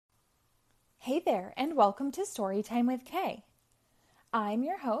Hey there, and welcome to Storytime with Kay. I'm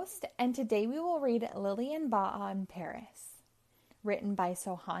your host, and today we will read Lily and Ba'a in Paris, written by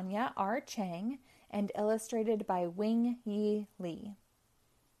Sohanya R. Cheng and illustrated by Wing Yi Lee.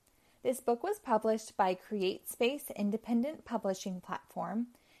 This book was published by CreateSpace Independent Publishing Platform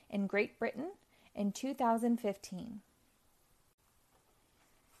in Great Britain in 2015.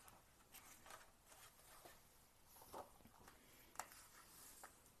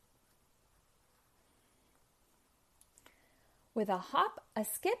 With a hop, a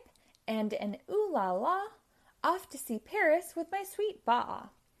skip, and an ooh la la, off to see Paris with my sweet Ba'a.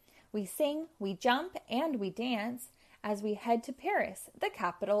 We sing, we jump, and we dance as we head to Paris, the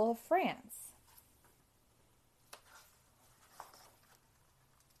capital of France.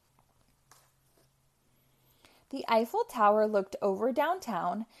 The Eiffel Tower looked over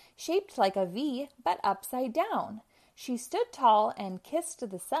downtown, shaped like a V, but upside down. She stood tall and kissed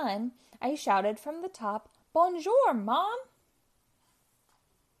the sun. I shouted from the top, "Bonjour, Mom!"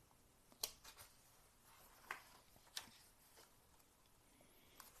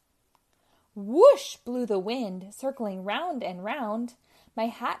 Whoosh blew the wind, circling round and round. My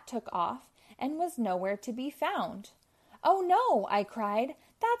hat took off and was nowhere to be found. "Oh no," I cried,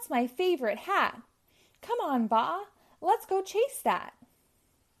 "that's my favorite hat. Come on, Ba'a, let's go chase that."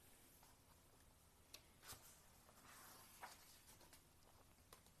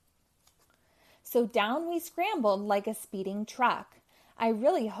 So down we scrambled like a speeding truck. I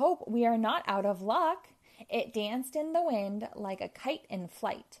really hope we are not out of luck. It danced in the wind like a kite in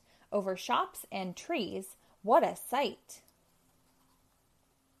flight, over shops and trees. What a sight!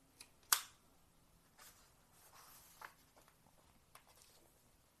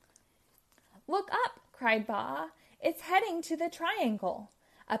 "Look up," cried Ba'a. "It's heading to the triangle,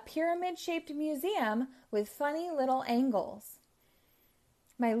 a pyramid-shaped museum with funny little angles."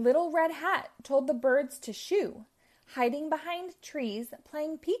 My little red hat told the birds to shoo, hiding behind trees,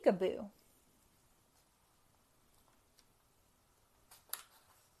 playing peekaboo.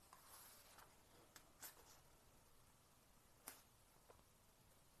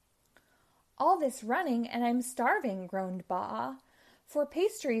 "All this running and I'm starving," groaned Ba'a. "For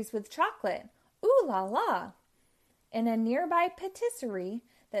pastries with chocolate, ooh la la!" In a nearby patisserie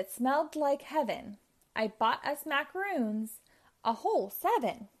that smelled like heaven, I bought us macaroons, a whole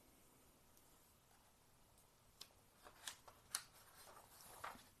 7.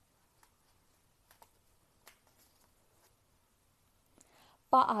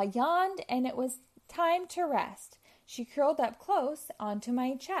 Ba'a yawned and it was time to rest. She curled up close onto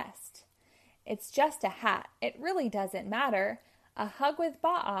my chest. "It's just a hat. It really doesn't matter. A hug with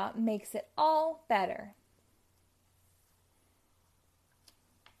Ba'a makes it all better."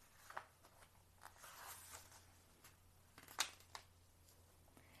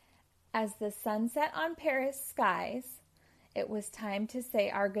 As the sun set on Paris skies, it was time to say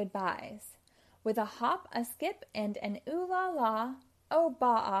our goodbyes. With a hop, a skip, and an ooh la la, oh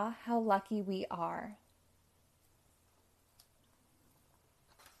Ba'a, how lucky we are.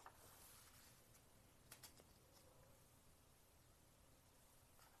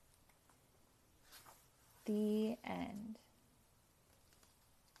 The end.